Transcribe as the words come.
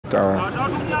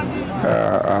protect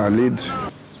our lead.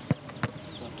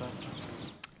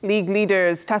 League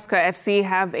leaders Tusker FC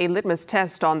have a litmus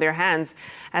test on their hands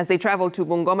as they travel to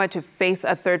Bungoma to face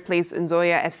a third-place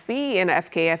Nzoia FC in a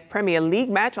FKF Premier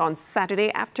League match on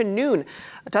Saturday afternoon.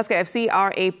 Tusker FC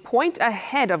are a point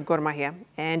ahead of Gor Mahia,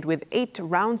 and with 8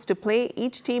 rounds to play,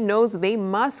 each team knows they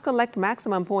must collect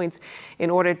maximum points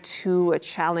in order to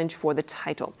challenge for the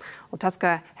title. Well,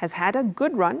 Tusker has had a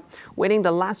good run, winning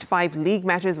the last 5 league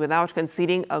matches without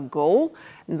conceding a goal.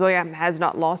 Nzoia has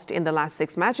not lost in the last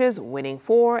 6 matches, winning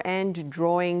 4 and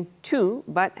drawing 2,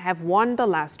 but have won the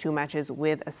last 2 matches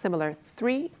with a similar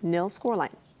 3-0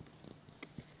 scoreline.